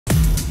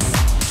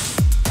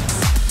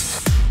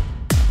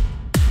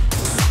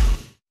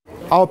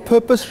Our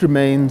purpose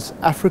remains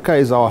Africa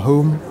is our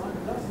home,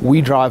 we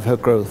drive her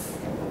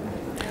growth.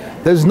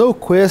 There's no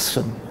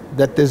question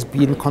that there's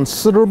been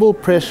considerable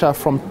pressure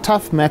from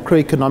tough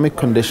macroeconomic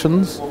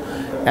conditions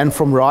and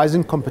from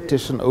rising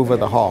competition over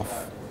the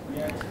half.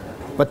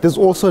 But there's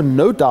also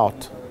no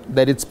doubt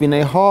that it's been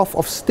a half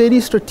of steady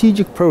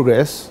strategic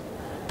progress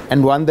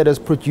and one that has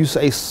produced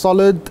a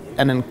solid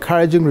and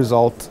encouraging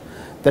result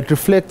that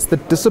reflects the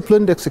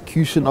disciplined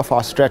execution of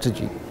our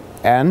strategy.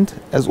 And,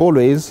 as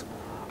always,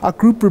 our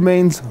group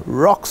remains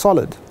rock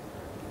solid,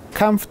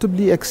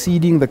 comfortably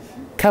exceeding the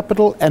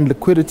capital and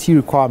liquidity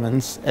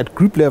requirements at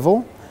group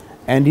level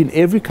and in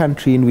every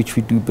country in which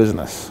we do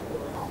business.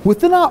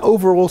 Within our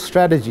overall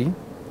strategy,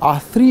 our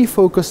three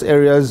focus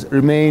areas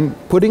remain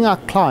putting our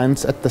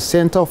clients at the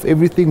center of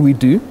everything we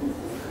do,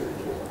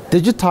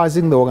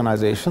 digitizing the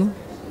organization,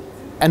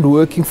 and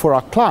working for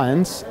our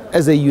clients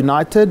as a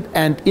united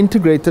and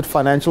integrated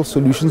financial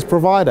solutions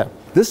provider.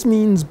 This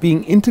means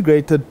being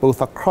integrated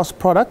both across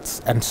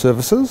products and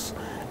services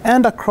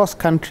and across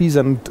countries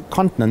and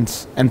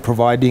continents, and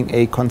providing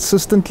a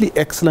consistently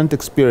excellent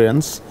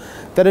experience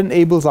that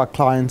enables our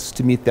clients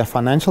to meet their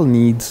financial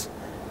needs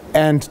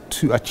and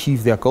to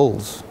achieve their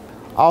goals.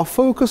 Our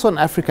focus on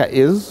Africa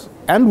is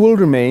and will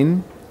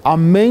remain our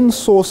main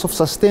source of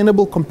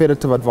sustainable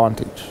competitive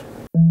advantage.